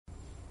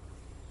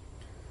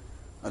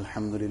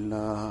الحمد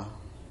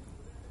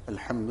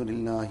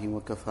لله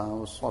وكفى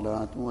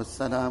والصلاة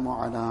والسلام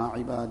على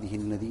عباده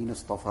الذين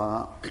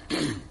اصطفى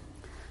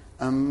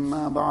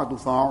أما بعد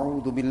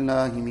فأعوذ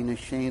بالله من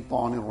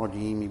الشيطان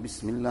الرجيم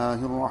بسم الله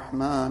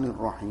الرحمن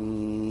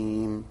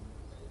الرحيم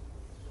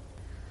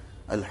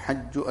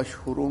الحج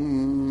أشهر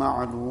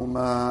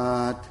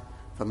معلومات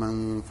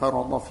فمن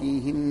فرض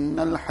فيهن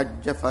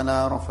الحج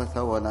فلا رفث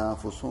ولا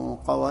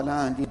فسوق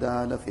ولا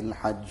جدال في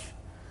الحج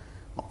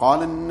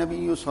وقال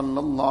النبي صلى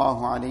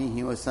الله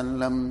عليه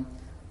وسلم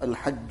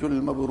الحج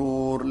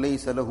المبرور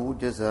ليس له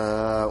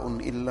جزاء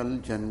إلا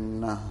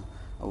الجنة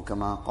أو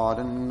كما قال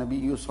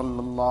النبي صلى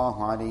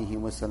الله عليه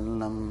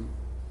وسلم.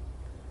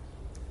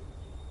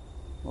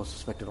 Most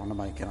respected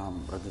ulama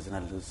kiram, brothers and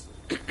elders,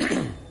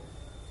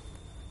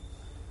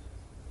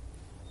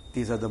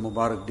 these are the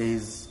Mubarak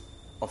days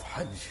of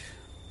Hajj.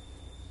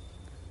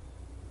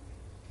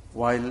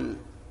 While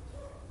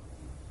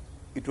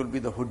it will be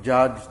the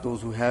Hujjaj,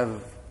 those who have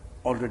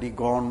already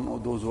gone or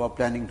those who are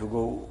planning to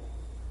go,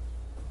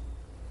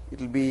 it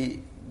will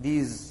be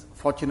these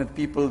fortunate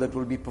people that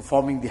will be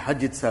performing the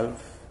Hajj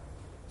itself.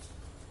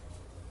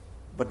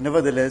 But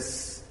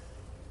nevertheless,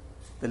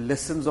 the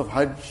lessons of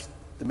Hajj,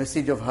 the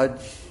message of Hajj,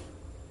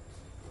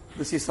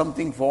 this is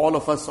something for all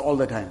of us all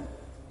the time.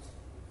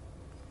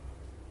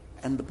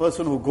 And the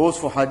person who goes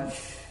for Hajj,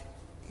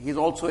 he is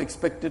also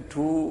expected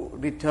to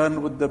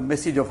return with the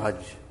message of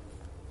Hajj.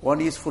 One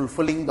is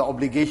fulfilling the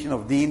obligation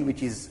of Deen,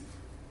 which is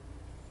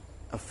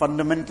a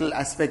fundamental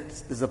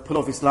aspect, is a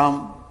pillar of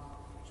Islam.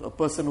 So a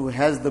person who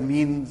has the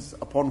means,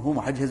 upon whom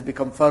Hajj has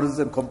become farz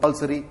and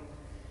compulsory,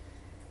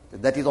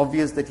 that is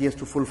obvious that he has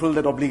to fulfill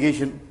that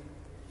obligation.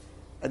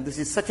 And this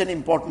is such an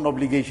important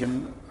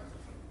obligation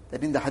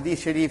that in the Hadith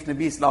Sharif,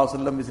 Nabi Sallallahu Alaihi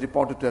Wasallam is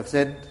reported to have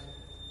said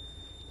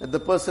that the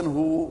person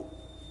who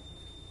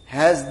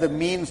has the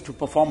means to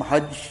perform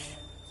Hajj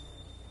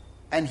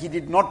and he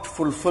did not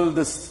fulfill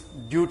this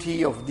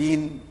duty of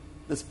Deen,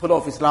 this pillar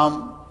of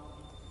Islam,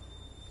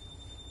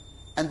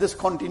 and this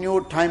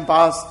continued, time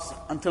passed,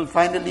 until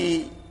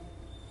finally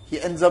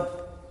he ends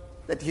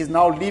up that he is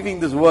now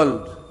leaving this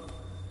world.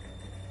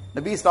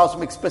 Nabi Sallallahu Alaihi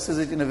Wasallam expresses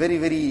it in a very,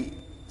 very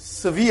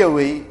severe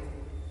way.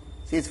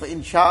 Says, فَإِنْ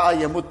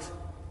شَاءَ يَمُتْ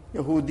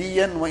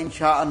يَهُودِيًّا وَإِنْ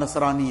شَاءَ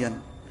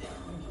نَصْرَانِيًّا.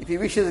 If he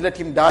wishes, let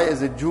him die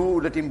as a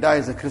Jew, let him die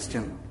as a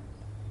Christian.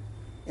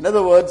 In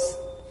other words,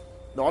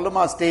 the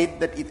ulama state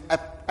that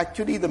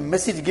actually the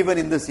message given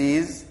in this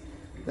is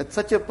that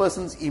such a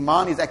person's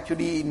iman is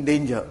actually in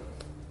danger.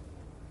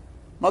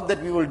 Not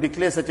that we will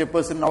declare such a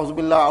person,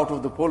 na'uzubillah, out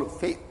of the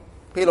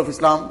pale of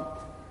Islam,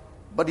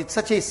 but it's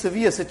such a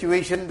severe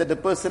situation that the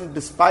person,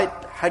 despite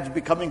Hajj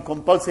becoming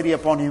compulsory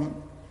upon him,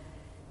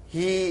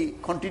 he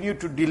continued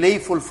to delay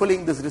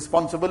fulfilling this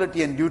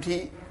responsibility and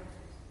duty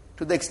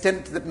to the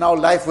extent that now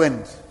life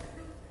went.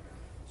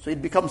 So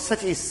it becomes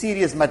such a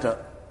serious matter.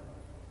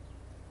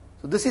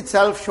 So this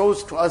itself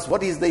shows to us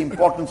what is the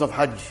importance of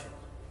Hajj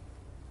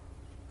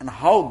and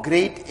how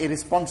great a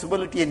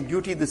responsibility and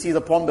duty this is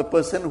upon the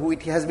person who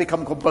it has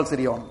become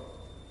compulsory on.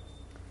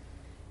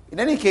 In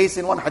any case,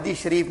 in one Hadith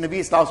Sharif, Nabi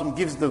Sallallahu Alaihi Wasallam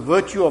gives the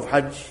virtue of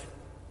Hajj.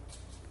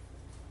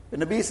 The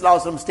Nabi Sallallahu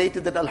Alaihi Wasallam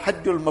stated that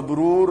Al-Hajjul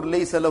Mabrur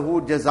laysa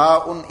lahu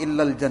jaza'un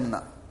illa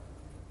al-Jannah.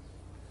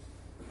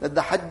 That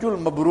the Hajjul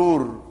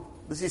Mabrur,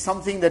 this is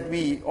something that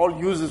we all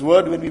use this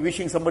word when we're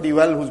wishing somebody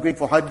well who's going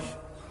for Hajj.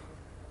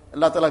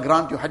 Allah Ta'ala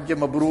grant you Hajj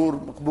Mabrur,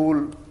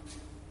 Maqbool.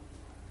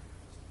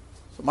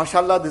 So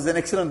mashallah, this is an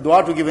excellent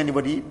dua to give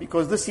anybody,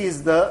 because this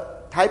is the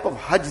type of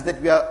Hajj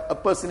that a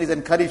person is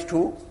encouraged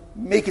to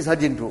make his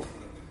Hajj into.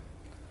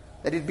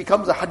 That it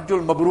becomes a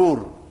Hajjul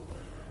Mabrur.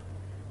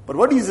 But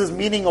what is this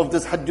meaning of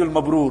this Hajjul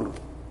Mabrur?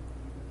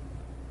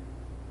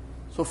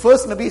 So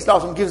first Nabi Sallallahu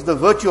Alaihi Wasallam gives the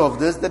virtue of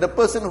this, that a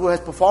person who has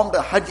performed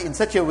a Hajj in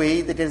such a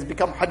way that it has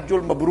become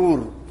Hajjul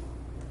Mabrur,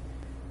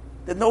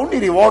 then the only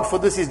reward for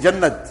this is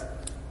Jannat.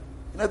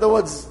 In other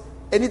words,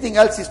 anything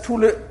else is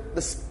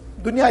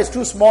the dunya is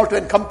too small to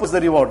encompass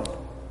the reward.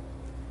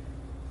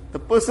 The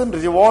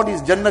person's reward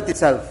is Jannat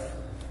itself.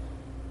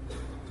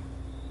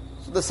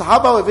 So the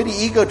Sahaba were very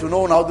eager to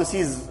know now this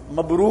is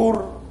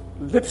Mabrur,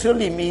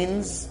 literally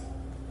means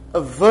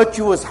a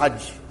virtuous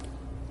Hajj.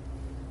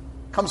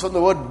 Comes from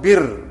the word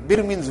Bir.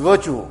 Bir means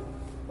virtue.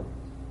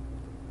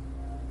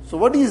 So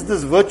what is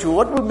this virtue?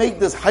 What will make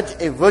this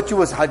Hajj a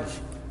virtuous Hajj?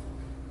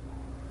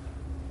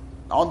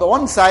 Now on the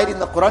one side, in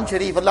the Quran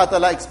Sharif, Allah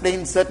Ta'ala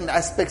explains certain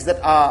aspects that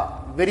are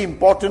very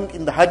important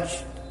in the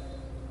Hajj.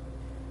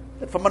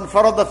 That فَمَنْ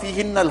فَرَضَ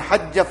فِيهِنَّ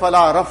الْحَجَّ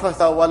فَلَا رَفَثَ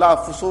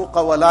وَلَا فُسُوقَ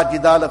وَلَا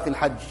جِدَالَ فِي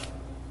الْحَجِّ.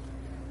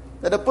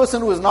 That a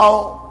person who is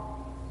now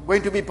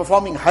going to be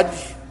performing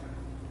Hajj,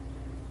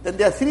 then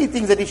there are three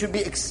things that he should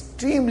be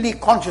extremely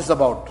conscious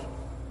about.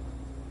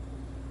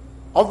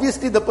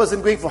 Obviously, the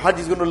person going for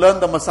Hajj is going to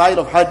learn the masail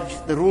of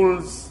Hajj, the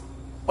rules,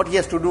 what he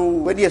has to do,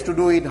 when he has to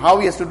do it, how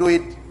he has to do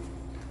it,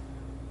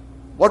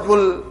 what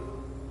will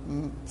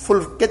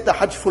get the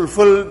Hajj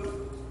fulfilled,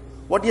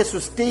 what he has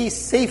to stay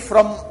safe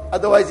from,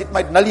 otherwise it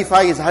might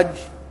nullify his Hajj.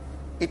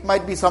 It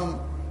might be some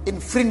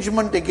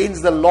infringement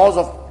against the laws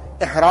of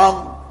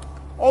Ihram,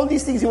 All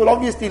these things he will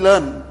obviously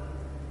learn,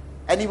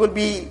 and he will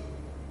be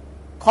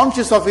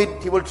conscious of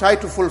it. He will try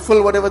to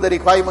fulfill whatever the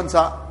requirements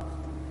are.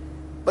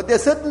 But there are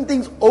certain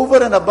things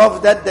over and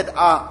above that that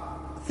are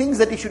things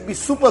that he should be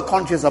super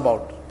conscious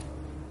about.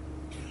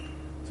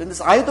 So in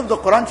this ayat of the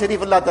Quran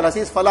Sharif, Allah Ta'ala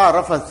says,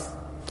 فَلَا رَفَثْ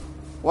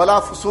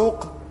وَلَا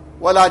فُسُوقْ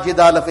وَلَا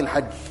جِدَالَ فِي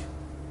الْحَجِّ.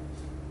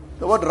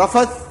 The word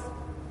rafath,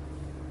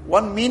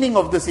 one meaning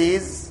of this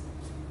is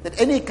that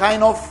any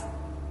kind of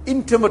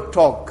intimate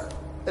talk,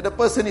 that a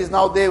person is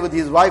now there with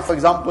his wife, for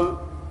example,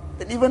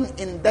 then even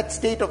in that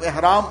state of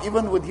ihram,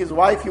 even with his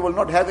wife, he will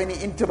not have any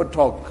intimate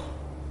talk.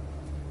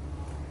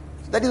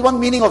 So that is one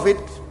meaning of it.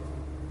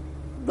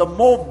 The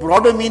more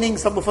broader meaning,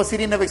 some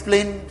Mufassirin have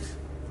explained,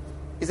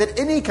 is that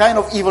any kind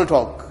of evil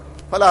talk.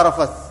 Fala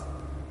rafath.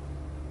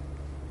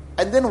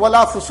 And then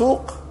wala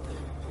fusuq.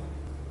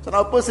 So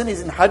now a person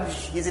is in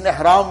Hajj, he's in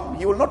ihram,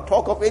 he will not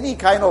talk of any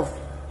kind of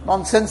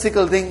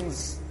nonsensical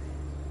things,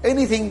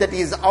 anything that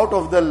is out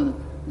of the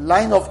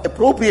line of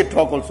appropriate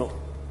talk also,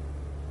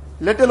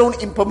 let alone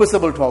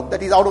impermissible talk,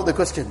 that is out of the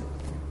question.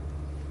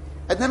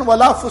 And then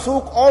wala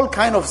fusuq, all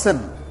kind of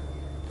sin.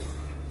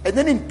 And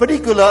then in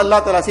particular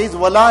Allah Ta'ala says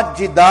wala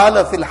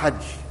jidala fil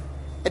hajj,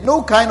 and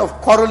no kind of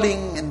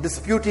quarreling and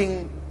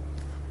disputing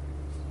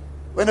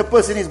when a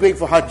person is going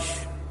for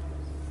Hajj.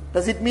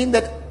 Does it mean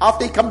that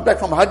after he comes back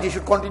from Hajj he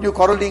should continue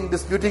quarreling,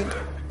 disputing?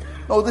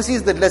 No, this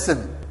is the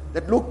lesson,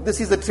 that look, this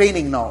is the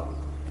training now.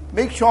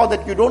 Make sure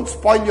that you don't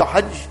spoil your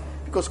Hajj,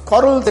 because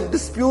quarrels and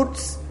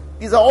disputes,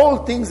 these are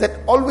all things that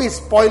always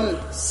spoil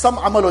some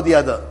amal or the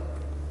other.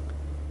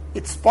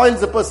 It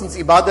spoils a person's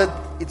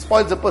ibadat, it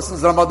spoils a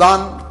person's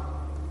Ramadan,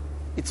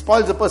 it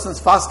spoils a person's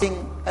fasting,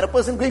 and a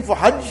person going for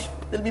Hajj,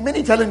 there will be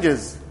many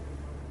challenges.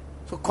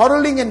 So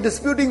quarreling and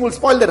disputing will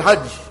spoil that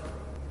Hajj.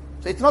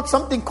 So it's not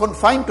something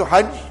confined to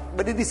Hajj,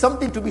 but it is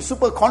something to be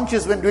super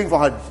conscious when doing for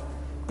Hajj,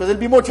 because there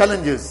will be more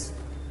challenges.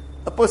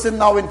 A person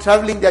now when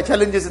traveling, there are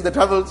challenges in the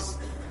travels.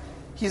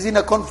 He's in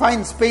a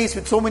confined space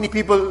with so many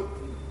people.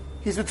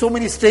 He's with so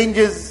many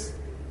strangers.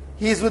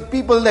 He's with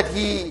people that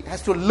he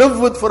has to live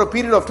with for a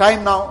period of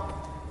time now.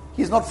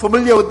 He's not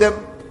familiar with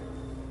them.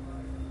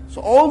 So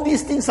all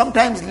these things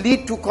sometimes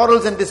lead to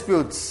quarrels and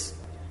disputes.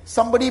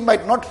 Somebody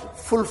might not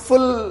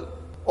fulfill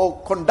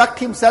or conduct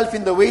himself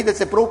in the way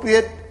that's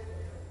appropriate.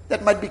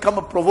 That might become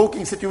a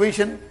provoking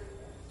situation.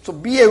 So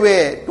be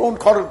aware, don't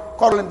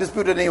quarrel and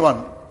dispute with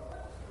anyone.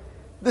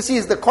 This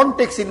is the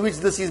context in which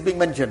this is being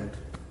mentioned.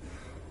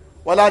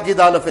 وَلَا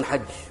جِدَالَ فِي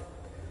الْحَجِّ.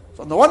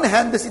 So on the one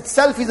hand, this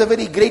itself is a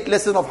very great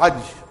lesson of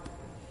Hajj.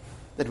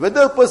 That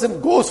whether a person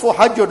goes for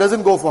Hajj or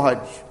doesn't go for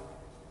Hajj,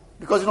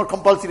 because it's not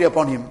compulsory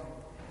upon him,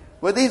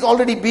 whether he's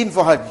already been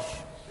for Hajj,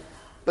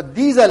 but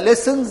these are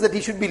lessons that he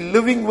should be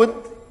living with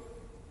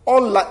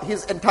all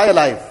his entire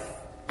life.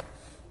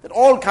 That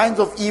all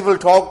kinds of evil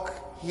talk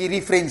he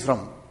refrains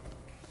from.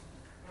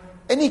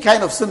 Any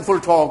kind of sinful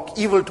talk,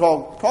 evil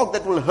talk, talk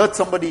that will hurt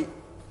somebody,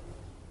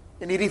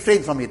 and he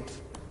refrains from it.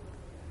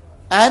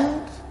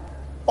 And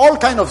all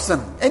kind of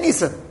sin, any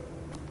sin.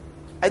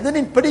 And then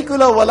in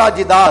particular, wala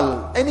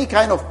jidal, any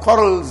kind of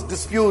quarrels,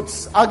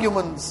 disputes,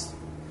 arguments.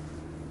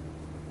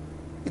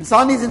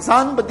 Insan is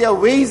insan, but there are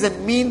ways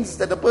and means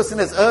that a person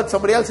has erred,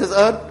 somebody else has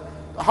erred.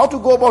 How to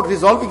go about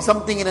resolving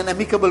something in an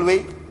amicable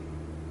way.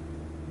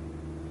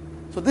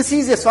 So this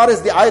is as far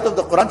as the ayat of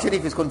the Quran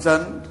Sharif is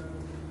concerned.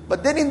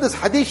 But then in this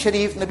Hadith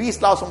Sharif, Nabi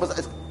Sallallahu Alaihi Wasallam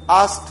was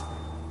asked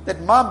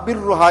that ma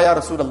birruha ya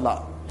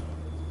Rasulullah.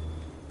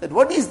 That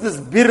what is this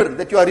birr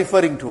that you are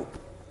referring to?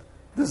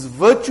 This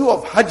virtue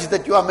of Hajj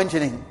that you are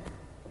mentioning.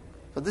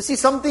 So this is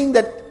something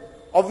that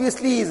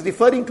obviously is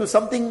referring to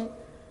something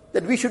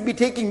that we should be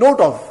taking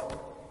note of.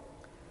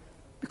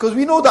 Because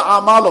we know the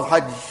amal of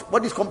Hajj,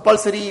 what is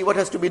compulsory, what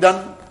has to be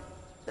done.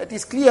 That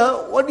is clear.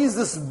 What is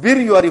this birr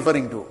you are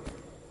referring to?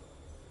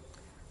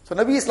 So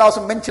Nabi Sallallahu Alaihi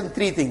Wasallam mentioned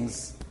three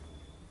things.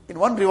 In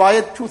one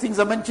riwayat, two things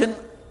are mentioned,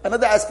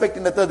 another aspect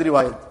in the third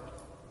riwayat.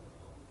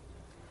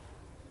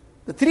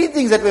 The three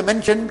things that were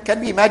mentioned, can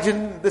we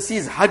imagine this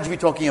is Hajj we're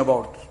talking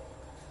about.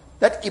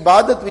 That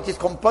ibadat which is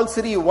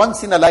compulsory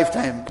once in a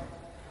lifetime.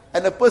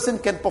 And a person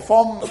can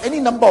perform any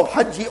number of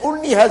Hajj. He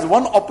only has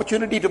one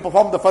opportunity to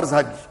perform the farz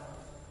Hajj.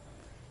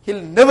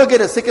 He'll never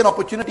get a second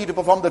opportunity to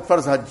perform that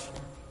farz Hajj.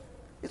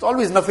 It's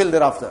always nafil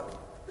thereafter.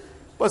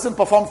 Person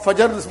performed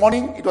Fajr this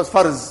morning, it was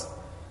farz.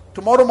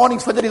 Tomorrow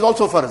morning's Fajr is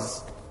also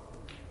farz.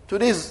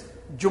 Today's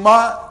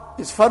Jummah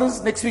is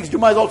farz, next week's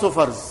Jummah is also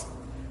farz.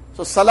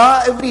 So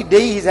Salah, every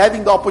day he's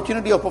having the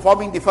opportunity of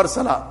performing the farz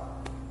Salah.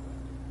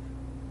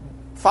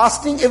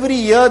 Fasting, every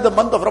year the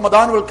month of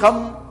Ramadan will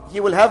come, he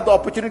will have the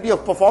opportunity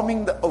of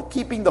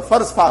keeping the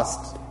farz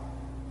fast.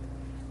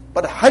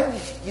 But Hajj,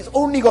 he's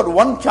only got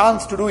one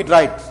chance to do it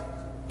right.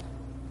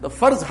 The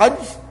farz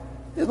Hajj,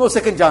 there's no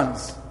second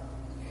chance.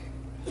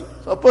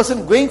 So a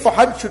person going for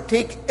Hajj should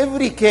take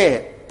every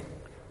care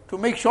to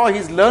make sure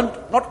he's learned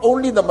not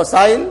only the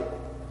masail,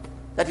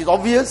 that is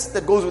obvious,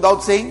 that goes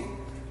without saying.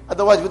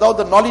 Otherwise, without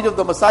the knowledge of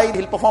the masail,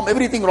 he'll perform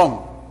everything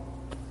wrong.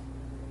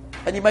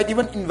 And he might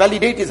even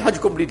invalidate his Hajj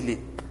completely.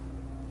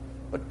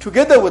 But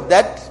together with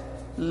that,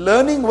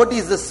 learning what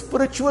is the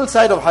spiritual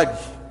side of Hajj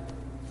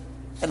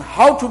and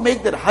how to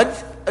make that Hajj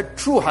a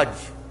true Hajj.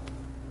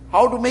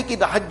 How to make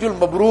it a Hajjul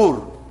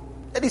Mabrur.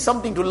 That is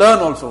something to learn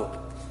also.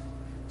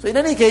 So in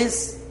any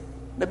case,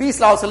 Nabi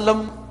Sallallahu Alaihi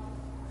Wasallam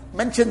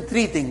mentioned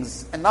three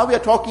things. And now we are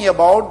talking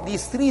about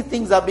these three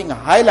things are being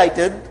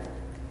highlighted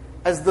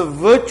as the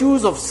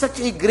virtues of such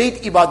a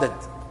great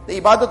ibadat. The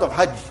ibadat of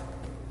Hajj.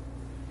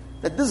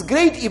 That this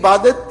great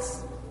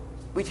ibadat,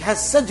 which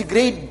has such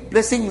great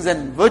blessings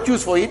and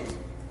virtues for it,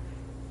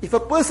 if a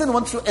person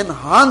wants to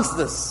enhance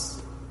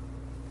this,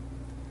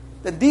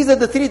 then these are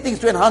the three things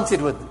to enhance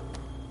it with.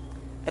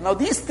 And now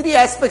these three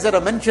aspects that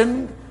are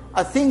mentioned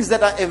are things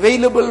that are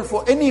available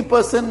for any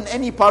person,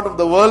 any part of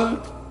the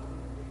world,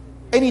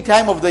 any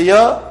time of the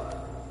year,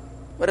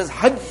 whereas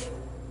Hajj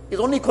is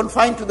only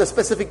confined to the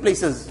specific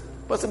places.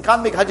 Person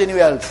can't make Hajj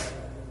anywhere else.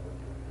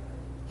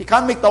 He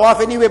can't make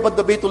tawaf anywhere but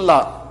the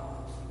Baytullah.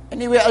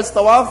 Anywhere else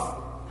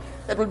tawaf,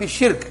 that will be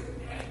shirk.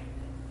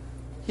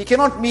 He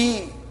cannot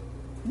be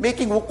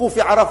making wuquf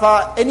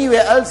Arafah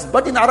anywhere else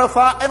but in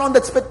Arafah and on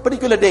that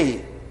particular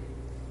day.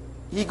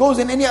 He goes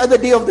in any other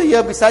day of the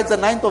year besides the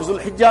 9th of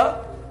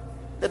Zulhijjah,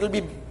 that will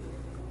be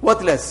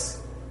worthless.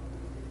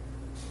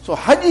 So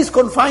Hajj is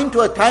confined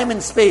to a time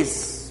and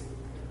space.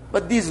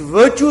 But these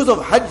virtues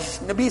of Hajj,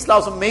 Nabi Sallallahu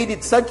Alaihi Wasallam made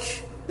it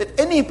such that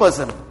any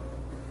person,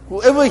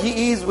 whoever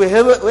he is,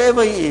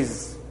 wherever he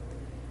is,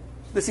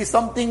 this is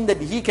something that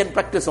he can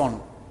practice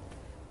on.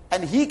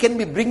 And he can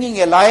be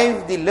bringing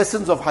alive the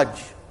lessons of Hajj,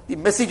 the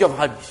message of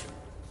Hajj,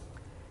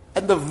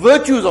 and the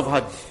virtues of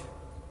Hajj.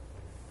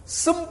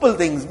 Simple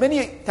things.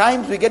 Many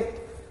times we get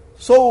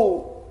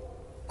so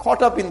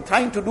caught up in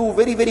trying to do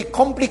very, very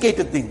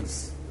complicated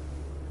things.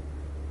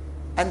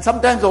 And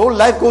sometimes the whole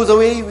life goes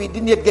away, we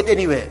didn't yet get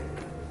anywhere.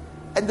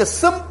 And the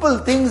simple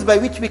things by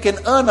which we can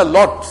earn a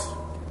lot,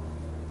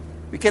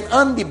 we can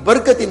earn the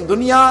barakat in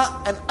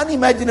dunya and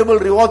unimaginable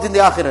rewards in the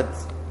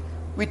akhirat.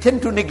 We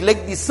tend to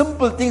neglect these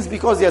simple things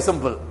because they are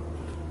simple.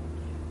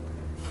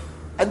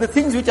 And the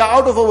things which are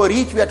out of our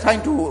reach, we are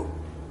trying to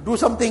do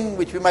something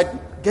which we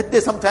might get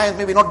there sometimes,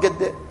 maybe not get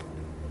there.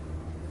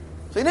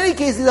 So in any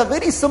case, these are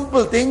very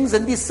simple things,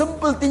 and these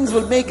simple things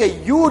will make a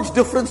huge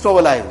difference to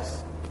our lives.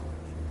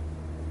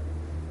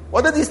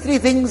 What are these three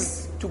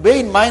things to bear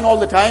in mind all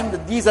the time?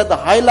 That these are the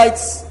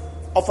highlights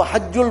of a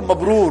Hajjul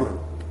Mabrur.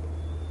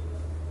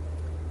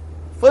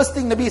 First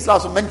thing Nabi Sallallahu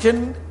Alaihi Wasallam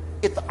mentioned,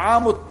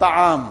 It'amut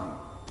Ta'am.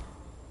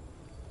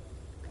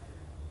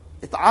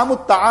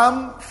 It'amut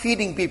Ta'am,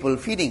 feeding people,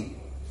 feeding.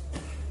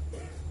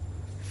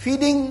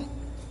 Feeding,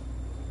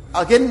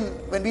 again,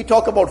 when we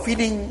talk about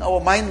feeding, our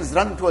minds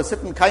run to a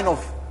certain kind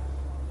of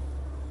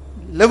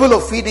level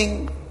of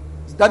feeding.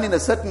 It's done in a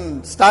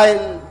certain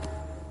style,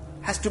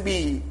 has to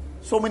be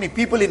so many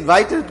people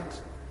invited.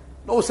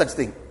 No such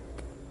thing.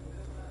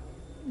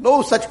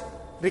 No such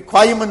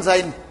requirements are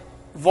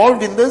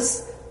involved in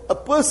this. A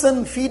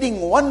person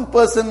feeding one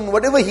person,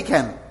 whatever he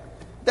can,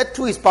 that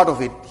too is part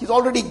of it. He's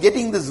already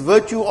getting this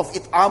virtue of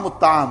it'amut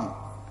ta'am.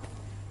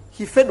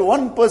 He fed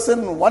one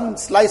person one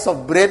slice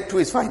of bread to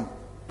his fine.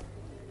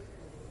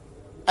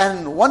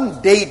 And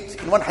one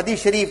date, in one hadith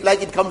sharif,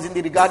 like it comes in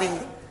the regarding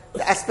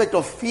the aspect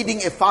of feeding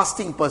a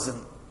fasting person.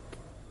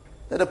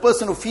 That a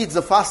person who feeds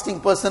a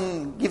fasting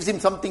person gives him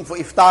something for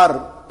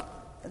iftar.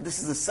 And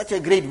this is such a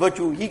great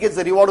virtue. He gets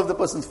the reward of the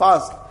person's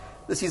fast.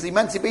 This is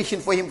emancipation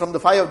for him from the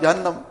fire of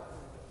Jahannam.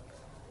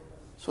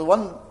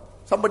 So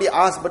somebody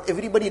asked, but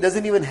everybody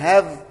doesn't even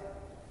have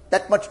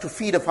that much to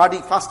feed a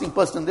fasting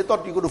person. They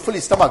thought you go to fill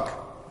his stomach.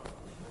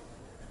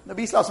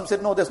 Nabi Sallallahu Alaihi Wasallam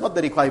said, no, that's not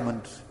the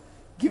requirement.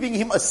 Giving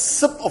him a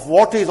sip of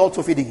water is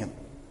also feeding him.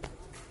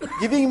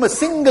 Giving him a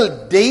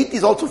single date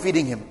is also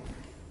feeding him.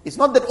 It's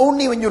not that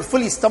only when you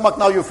fill his stomach,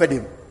 now you fed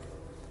him.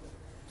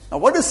 Now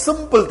what is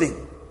simple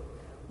thing?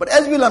 But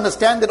as we'll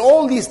understand that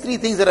all these three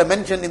things that are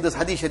mentioned in this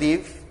hadith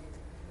sharif,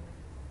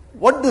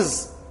 what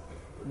this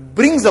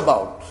brings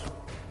about,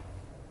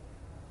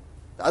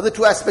 the other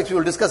two aspects we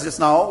will discuss just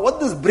now, what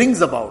this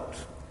brings about.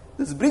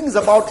 This brings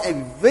about a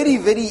very,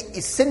 very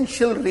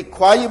essential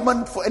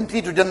requirement for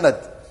entry to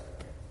Jannat.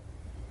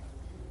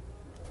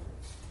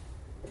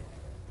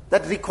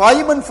 That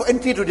requirement for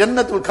entry to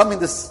Jannat will come in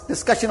this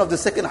discussion of the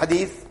second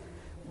hadith.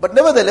 But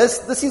nevertheless,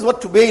 this is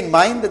what to bear in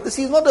mind, that this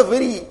is not a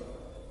very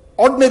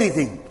ordinary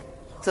thing.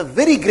 It's a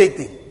very great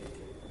thing.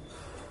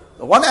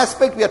 The one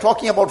aspect we are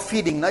talking about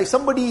feeding. Now if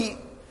somebody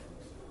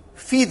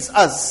feeds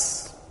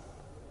us,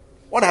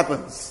 what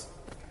happens?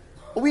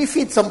 We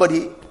feed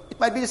somebody. It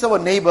might be just our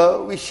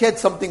neighbor. We shared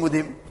something with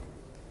him.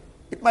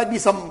 It might be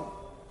some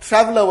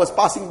traveler was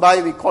passing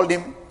by. We called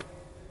him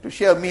to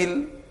share a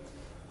meal.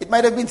 It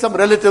might have been some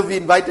relative we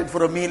invited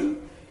for a meal.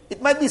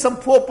 It might be some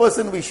poor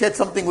person, we shared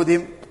something with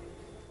him.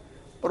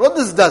 But what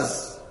this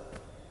does,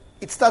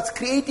 it starts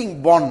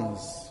creating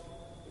bonds.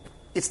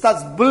 It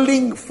starts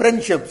building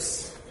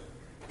friendships.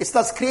 It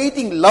starts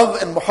creating love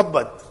and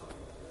muhabbat.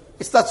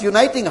 It starts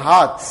uniting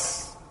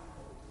hearts.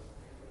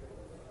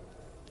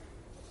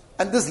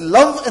 And this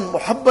love and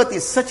muhabbat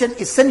is such an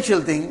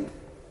essential thing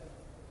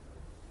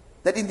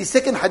that in the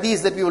second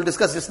hadith that we will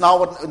discuss just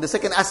now, in the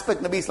second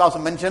aspect Nabi Sallallahu Alaihi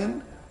Wasallam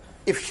mentioned,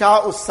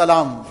 Ifsha'us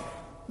salam,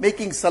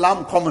 making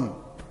salam common.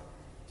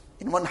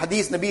 In one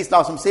hadith, Nabi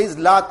Sallallahu Alaihi Wasallam says,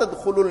 La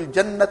tadkhulul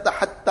jannata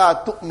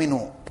hatta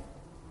tu'minu.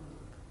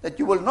 That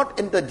you will not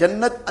enter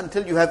Jannat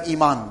until you have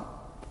Iman.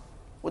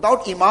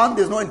 Without Iman,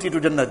 there is no entry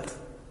to Jannat.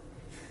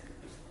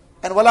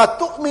 And wala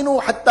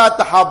tu'minu hatta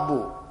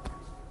tahabbu.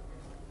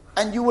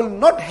 And you will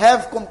not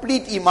have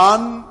complete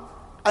Iman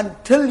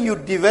until you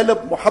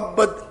develop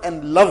muhabbat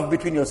and love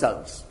between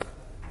yourselves.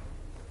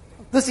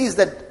 This is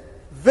that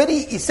very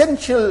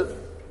essential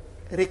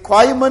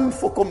requirement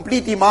for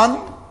complete Iman,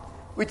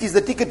 which is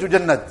the ticket to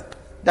Jannat,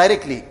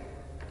 directly.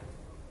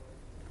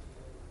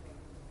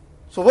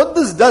 So what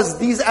this does,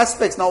 these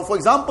aspects now, for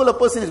example, a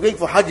person is going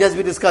for Hajj as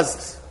we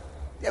discussed.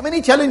 There are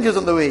many challenges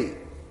on the way.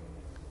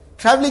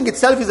 Traveling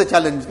itself is a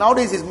challenge.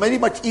 Nowadays it's very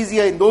much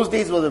easier. In those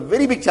days it was a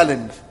very big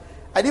challenge.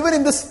 And even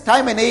in this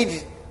time and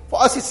age,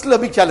 for us it's still a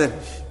big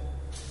challenge.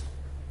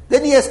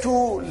 Then he has to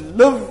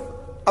live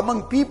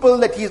among people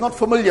that he is not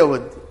familiar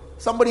with.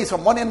 Somebody is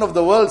from one end of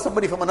the world,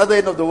 somebody from another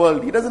end of the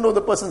world. He doesn't know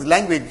the person's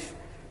language.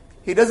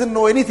 He doesn't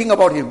know anything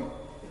about him.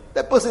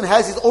 That person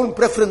has his own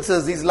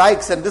preferences, his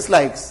likes and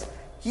dislikes.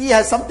 He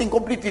has something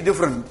completely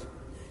different.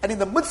 And in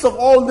the midst of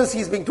all this,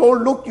 he's being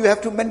told, look, you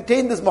have to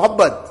maintain this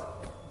muhabbat.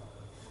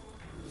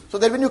 So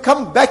that when you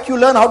come back, you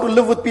learn how to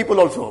live with people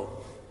also.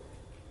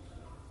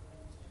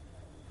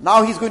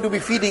 Now he's going to be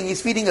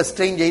he's feeding a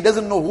stranger. He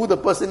doesn't know who the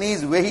person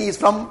is, where he is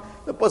from.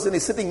 The person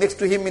is sitting next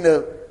to him in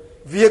a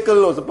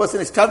vehicle, or the person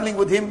is traveling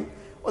with him,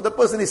 or the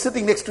person is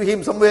sitting next to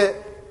him somewhere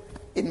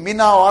in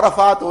Mina or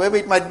Arafat or wherever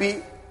it might be.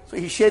 So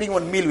he's sharing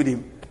one meal with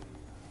him.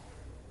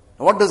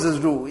 What does this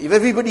do? If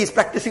everybody is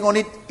practicing on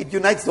it, it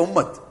unites the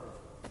ummah.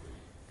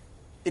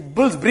 It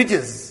builds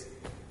bridges.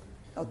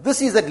 Now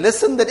this is that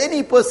lesson that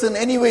any person,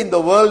 anywhere in the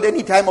world,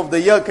 any time of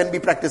the year can be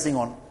practicing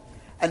on.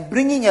 And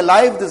bringing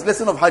alive this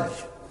lesson of Hajj,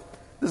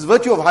 this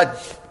virtue of Hajj.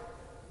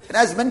 And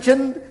as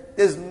mentioned,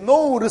 there's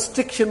no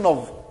restriction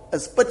of a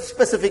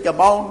specific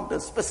amount, a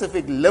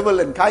specific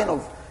level and kind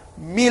of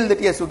meal that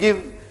he has to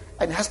give,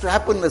 and it has to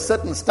happen in a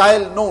certain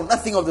style. No,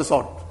 nothing of the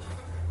sort.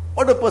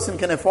 What a person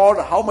can afford,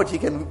 how much he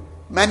can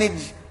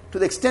manage, to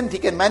the extent he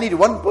can manage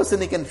one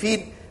person he can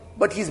feed,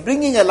 but he's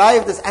bringing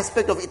alive this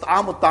aspect of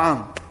it'amut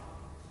ta'am.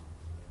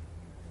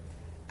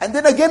 And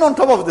then again on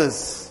top of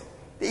this,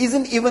 there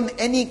isn't even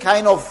any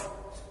kind of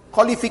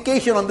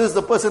qualification on this.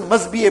 The person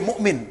must be a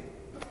mu'min.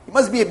 He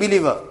must be a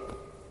believer.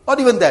 Not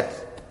even that.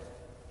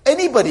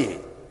 Anybody,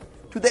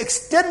 to the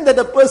extent that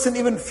a person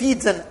even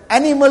feeds an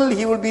animal,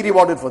 he will be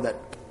rewarded for that.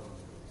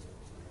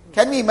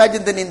 Can we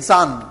imagine an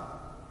insan?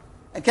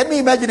 And can we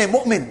imagine a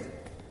mu'min?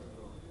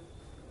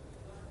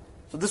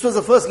 So this was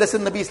the first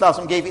lesson Nabi Sallallahu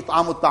Alaihi Wasallam gave,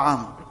 it'amut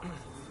ta'am.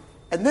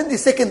 And then the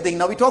second thing,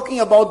 now we're talking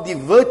about the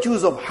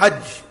virtues of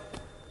Hajj.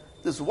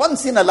 This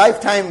once in a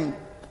lifetime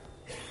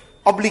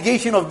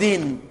obligation of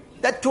deen,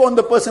 that too on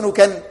the person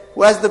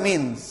who has the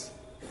means.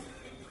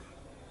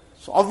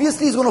 So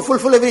obviously he's going to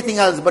fulfill everything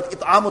else, but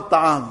it'amut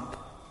ta'am.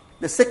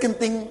 The second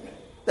thing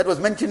that was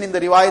mentioned in the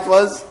riwayat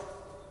was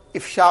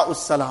ifsha'us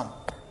salam.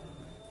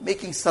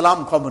 Making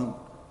salam common.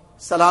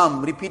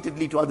 Salam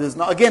repeatedly to others.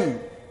 Now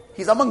again,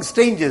 he's among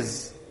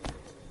strangers.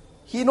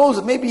 He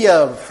knows maybe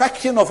a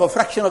fraction of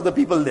the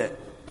people there.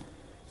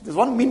 There's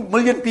 1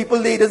 million people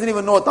there, he doesn't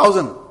even know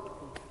 1,000.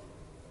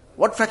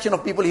 What fraction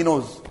of people he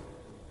knows?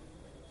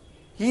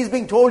 He is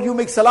being told you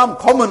make salam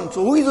common,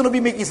 so who is going to be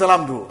making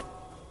salam to?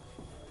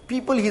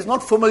 People he is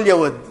not familiar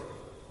with.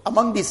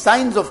 Among the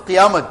signs of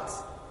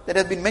Qiyamah that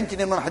has been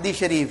mentioned in one Hadith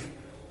Sharif,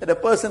 that a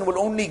person will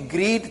only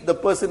greet the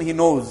person he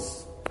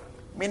knows.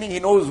 Meaning he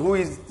knows who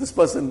is this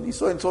person. He's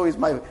so and so, is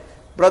my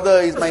brother,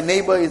 is my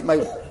neighbor, is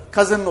my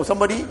cousin or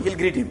somebody, he'll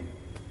greet him.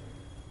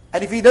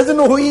 And if he doesn't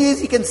know who he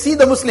is, he can see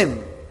the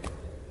Muslim.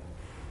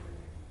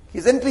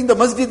 He's entering the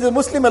masjid, there's a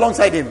Muslim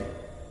alongside him.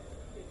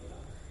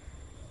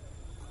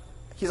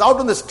 He's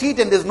out on the street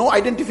and there's no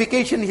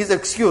identification, he's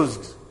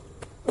excused.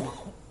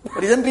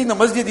 But he's entering the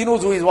masjid, he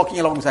knows who he's walking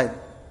alongside.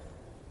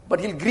 But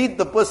he'll greet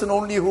the person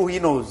only who he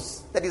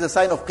knows. That is a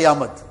sign of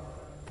Qiyamah.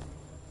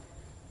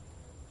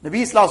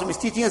 Nabi Sallallahu Alaihi Wasallam is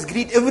teaching us,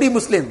 greet every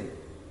Muslim.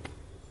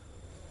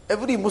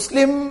 Every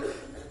Muslim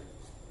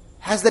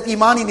has that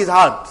iman in his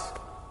heart.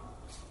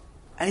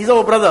 And he's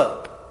our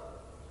brother.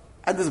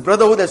 And this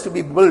brotherhood has to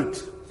be built.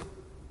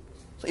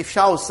 So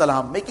ifsha'us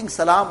salam, making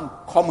salam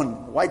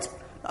common,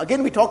 widespread.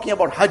 Again we're talking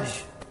about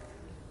Hajj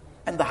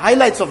and the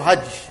highlights of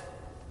Hajj.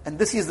 And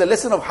this is the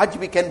lesson of Hajj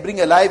we can bring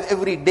alive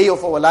every day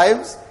of our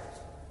lives,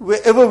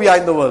 wherever we are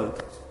in the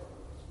world.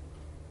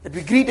 That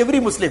we greet every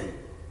Muslim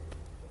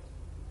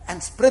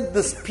and spread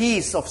this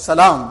peace of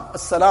salam.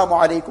 Assalamu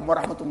alaikum wa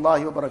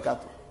rahmatullahi wa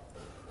barakatuh.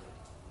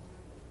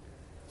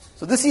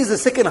 So this is the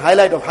second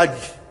highlight of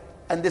Hajj.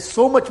 And there's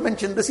so much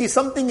mentioned. This is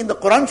something in the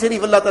Quran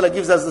Sharif, Allah Ta'ala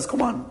gives us this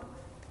command.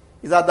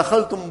 إِذَا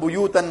دَخَلْتُمْ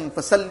بُيُوتًا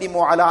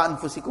فَسَلِّمُوا عَلَىٰ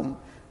أَنفُسِكُمْ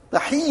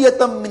تَحِيَّةً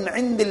مِّنْ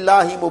عِنْدِ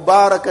اللَّهِ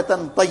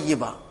مُبَارَكَةً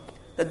طَيِّبًا.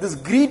 That this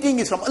greeting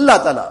is from Allah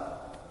Ta'ala,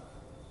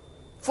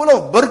 full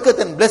of barakat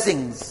and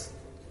blessings,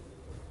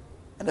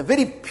 and a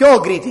very pure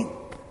greeting.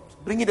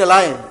 Bring it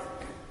alive.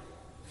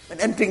 When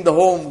entering the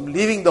home,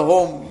 leaving the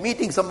home,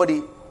 meeting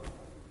somebody,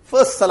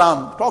 first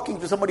salam, talking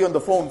to somebody on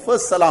the phone,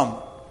 first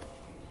salam.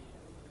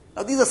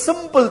 Now these are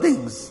simple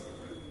things.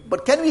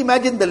 But can we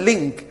imagine the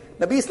link?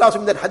 Nabi Sallallahu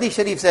in that hadith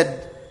sharif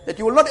said that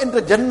you will not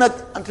enter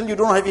Jannat until you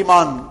don't have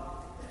iman.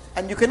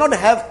 And you cannot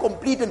have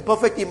complete and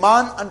perfect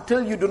iman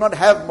until you do not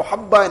have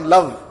muhabba and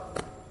love.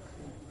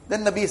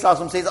 Then Nabi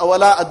Sallallahu says,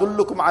 Awala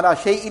adullukum ala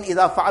shay'in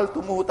idha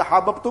fa'altumuhu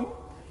tahabbabtum.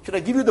 Should I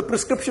give you the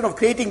prescription of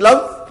creating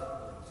love?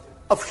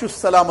 Afshus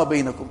salama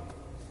bainakum.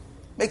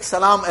 Make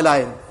salam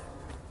alive.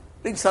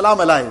 Bring salam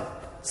alive.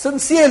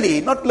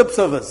 Sincerely, not lip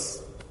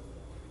service.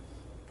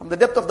 From the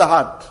depth of the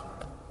heart.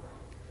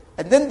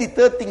 And then the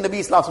third thing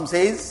Nabi Sallallahu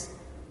says,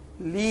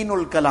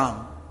 Leenul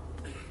kalam.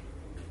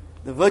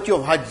 The virtue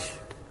of Hajj.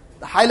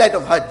 The highlight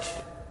of Hajj.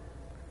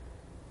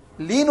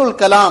 Leenul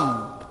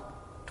kalam.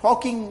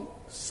 Talking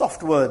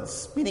soft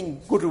words, meaning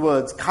good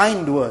words,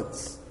 kind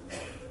words.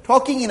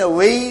 Talking in a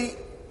way,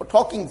 or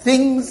talking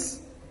things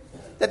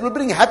that will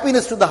bring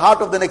happiness to the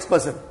heart of the next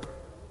person.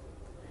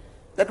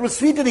 That will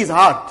sweeten his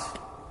heart.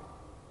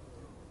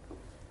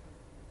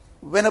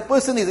 When a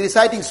person is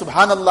reciting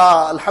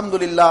Subhanallah,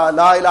 Alhamdulillah,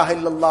 La ilaha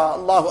illallah,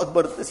 Allahu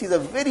Akbar, this is a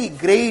very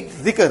great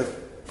zikr.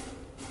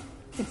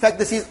 In fact,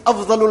 this is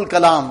Afzalul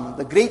Kalam,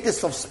 the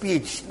greatest of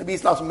speech. Nabi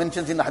Sallallahu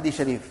mentions in the Hadith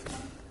Sharif.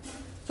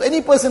 So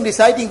any person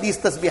reciting these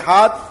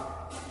tasbihat,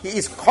 he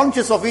is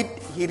conscious of it,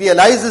 he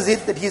realizes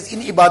it, that he is in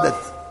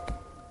ibadat.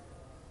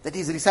 That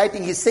he is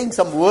reciting, he is saying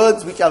some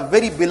words which are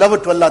very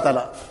beloved to Allah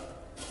Ta'ala.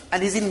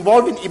 And he is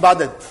involved in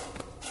ibadat.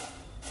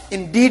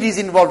 Indeed, he is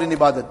involved in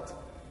ibadat.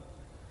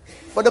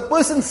 But a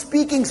person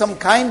speaking some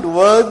kind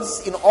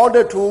words in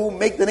order to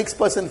make the next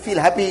person feel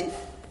happy,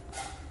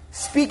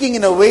 speaking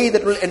in a way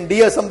that will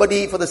endear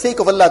somebody for the sake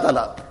of Allah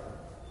Ta'ala,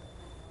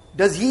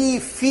 does he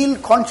feel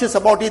conscious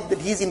about it, that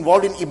he is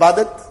involved in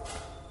ibadat?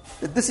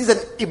 That this is an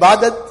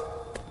ibadat?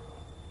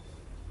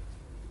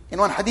 In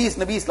one hadith,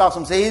 Nabi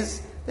Sallallahu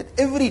says that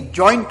every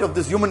joint of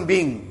this human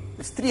being,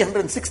 there's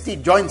 360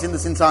 joints in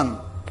this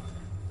insan,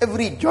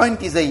 every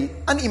joint is a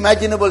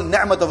unimaginable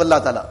ni'mat of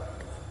Allah Ta'ala.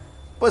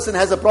 Person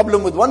has a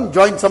problem with one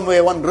joint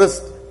somewhere, one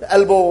wrist, the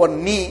elbow,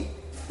 one knee,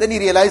 then he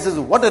realizes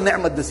what a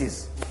ni'mat this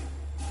is.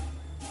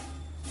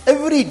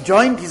 Every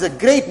joint is a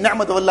great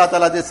ni'mat of Allah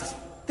Ta'ala. There's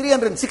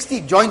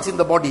 360 joints in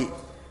the body.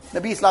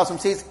 Nabi Sallallahu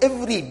says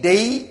every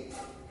day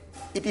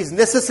it is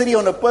necessary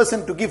on a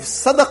person to give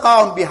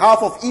sadaqah on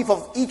behalf of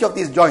each of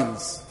these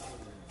joints.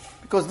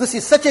 Because this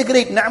is such a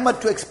great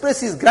ni'mat, to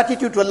express his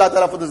gratitude to Allah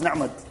Ta'ala for this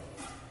ni'mat.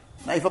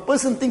 Now if a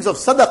person thinks of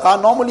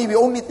sadaqah, normally we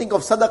only think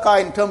of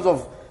sadaqah in terms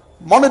of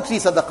monetary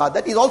sadaqah.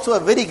 That is also a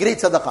very great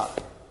sadaqah.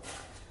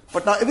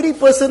 But now every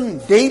person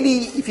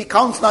daily, if he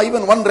counts now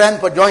even 1 rand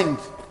per joint,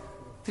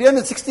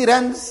 360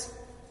 rands,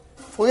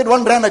 forget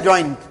 1 rand a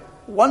joint,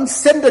 1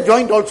 cent a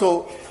joint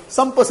also,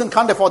 some person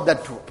can't afford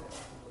that too.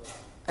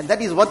 And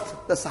that is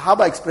what the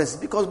Sahaba expressed.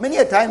 Because many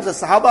a times the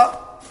Sahaba,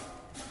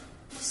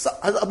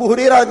 Abu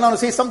Hurairah now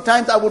says,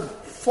 sometimes I would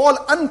fall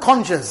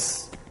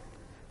unconscious.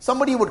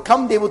 Somebody would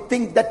come, they would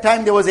think that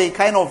time there was a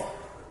kind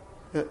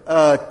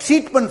of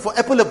treatment for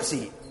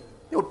epilepsy.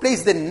 They would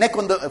place their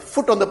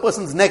foot on the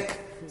person's neck.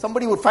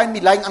 Somebody would find me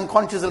lying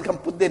unconscious, they'll come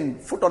put their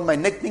foot on my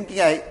neck,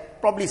 thinking I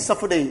probably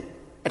suffered an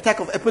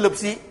attack of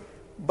epilepsy.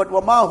 But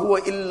وَمَا هُوَ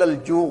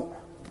إِلَّا الْجُوعُ.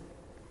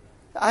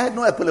 I had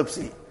no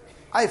epilepsy.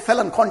 I fell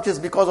unconscious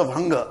because of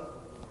hunger.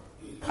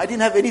 I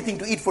didn't have anything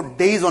to eat for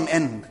days on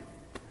end.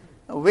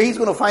 Now, where he's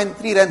going to find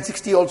 3 rand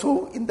 60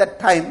 also in that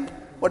time,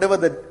 whatever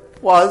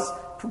that was,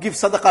 to give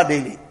sadaqah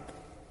daily.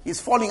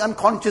 He's falling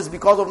unconscious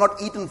because of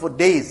not eaten for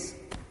days.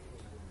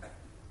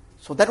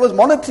 So that was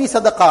monetary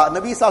sadaqah.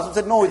 Nabi Sallallahu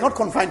said, no, it's not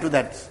confined to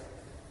that.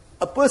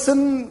 A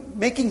person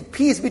making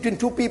peace between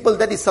two people,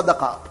 that is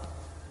sadaqah.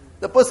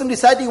 The person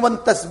reciting one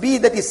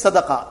tasbih, that is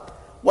sadaqah.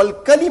 Wal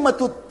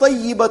kalimatu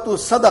tayyibatu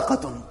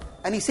sadaqatun.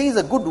 And he says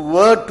a good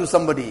word to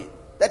somebody,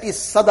 that is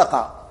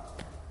sadaqah.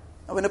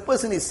 Now when a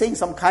person is saying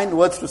some kind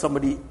words to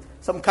somebody,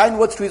 some kind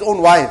words to his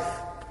own wife,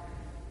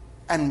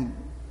 and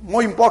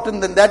more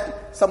important than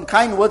that, some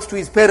kind words to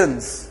his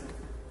parents,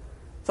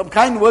 some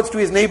kind words to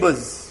his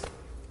neighbors,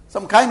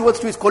 some kind words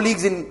to his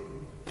colleagues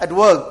at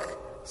work,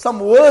 some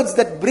words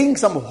that bring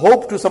some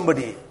hope to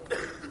somebody,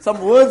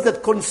 some words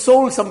that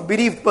console some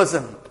bereaved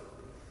person,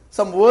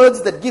 some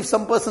words that give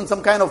some person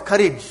some kind of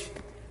courage.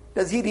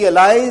 Does he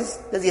realize,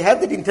 does he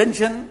have that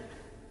intention?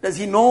 Does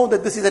he know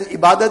that this is an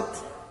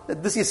ibadat,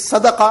 that this is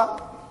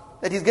sadaqah,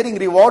 that he's getting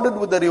rewarded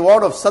with the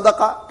reward of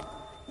sadaqah?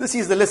 This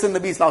is the lesson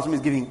Nabi Sallallahu Alaihi Wasallam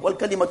is giving. Wal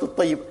kalimatu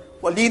tayyib,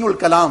 wal leenul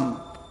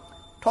kalam.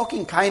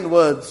 Talking kind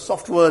words,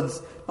 soft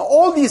words. Now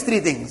all these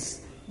 3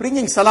 things,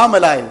 bringing salam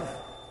alive,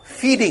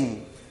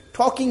 feeding,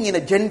 talking in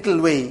a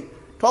gentle way,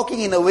 talking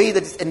in a way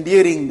that is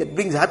endearing, that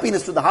brings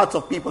happiness to the hearts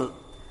of people.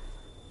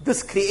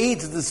 This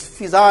creates this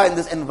fiza and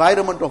this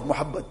environment of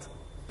muhabbat.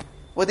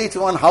 Whether it's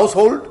one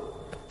household,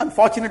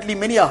 unfortunately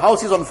many a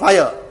house is on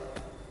fire.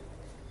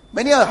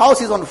 Many a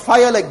house is on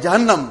fire like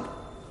Jahannam,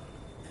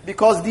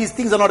 because these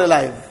things are not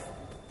alive.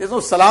 There's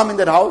no salam in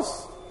that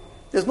house.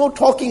 There's no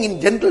talking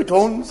in gentle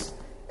tones.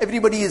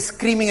 everybody is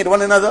screaming at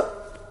one another,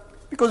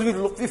 because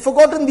we've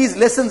forgotten these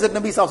lessons that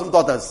Nabi Sallallahu Alaihi Wasallam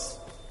taught us.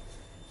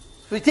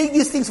 So we take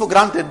these things for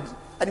granted,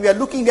 and we are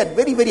looking at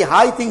very, very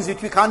high things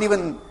which we can't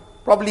even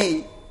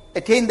probably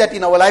attain that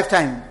in our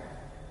lifetime.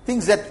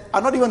 Things that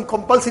are not even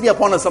compulsory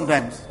upon us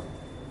sometimes.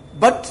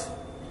 But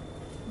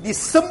these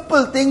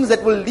simple things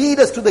that will lead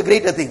us to the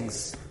greater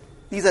things.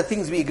 These are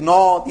things we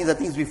ignore, these are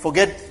things we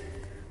forget,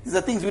 these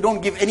are things we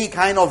don't give any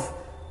kind of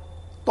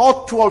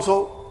thought to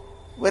also.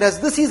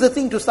 Whereas this is the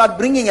thing to start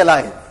bringing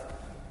alive,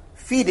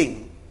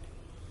 feeding.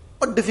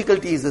 What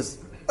difficulty is this?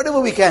 Whatever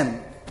we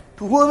can,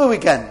 to whoever we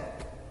can.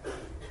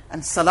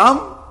 And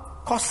salam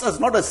costs us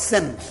not a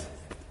cent.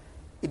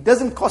 It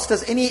doesn't cost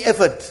us any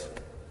effort,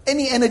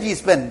 any energy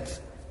spent.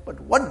 But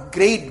what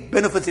great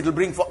benefits it will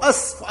bring for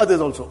us, for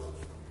others also.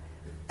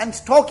 And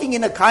talking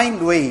in a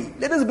kind way.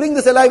 Let us bring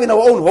this alive in our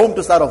own home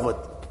to start off with.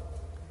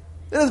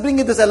 Let us bring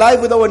this alive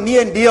with our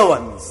near and dear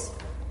ones.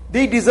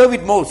 They deserve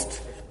it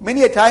most.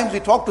 Many a times we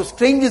talk to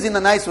strangers in a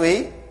nice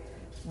way,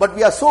 but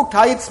we are so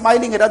tired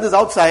smiling at others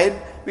outside,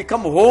 we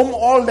come home,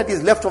 all that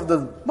is left of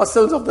the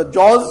muscles of the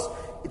jaws,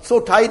 it's so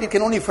tired it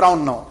can only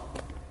frown now.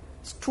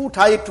 It's too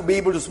tired to be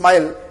able to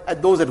smile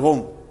at those at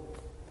home.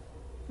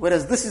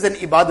 Whereas this is an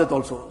ibadat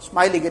also,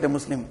 smiling at a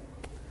Muslim.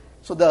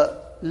 So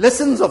the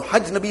lessons of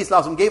Hajj Nabi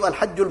Sallallahu Alaihi Wasallam gave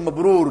Al-Hajjul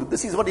Mabrur.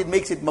 This is what it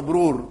makes it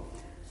Mabrur.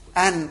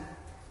 And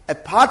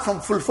apart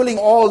from fulfilling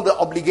all the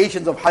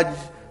obligations of Hajj,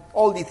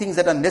 all the things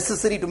that are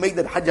necessary to make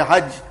that Hajj a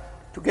Hajj,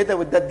 together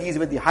with that, these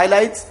were the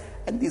highlights.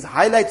 And these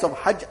highlights of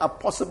Hajj are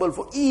possible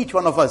for each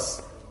one of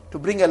us to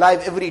bring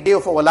alive every day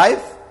of our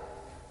life,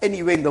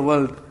 anywhere in the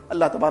world.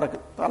 Allah Tabarak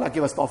Ta'ala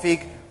give us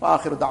tawfiq. Wa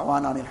akhiru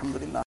da'wana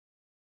alhamdulillah.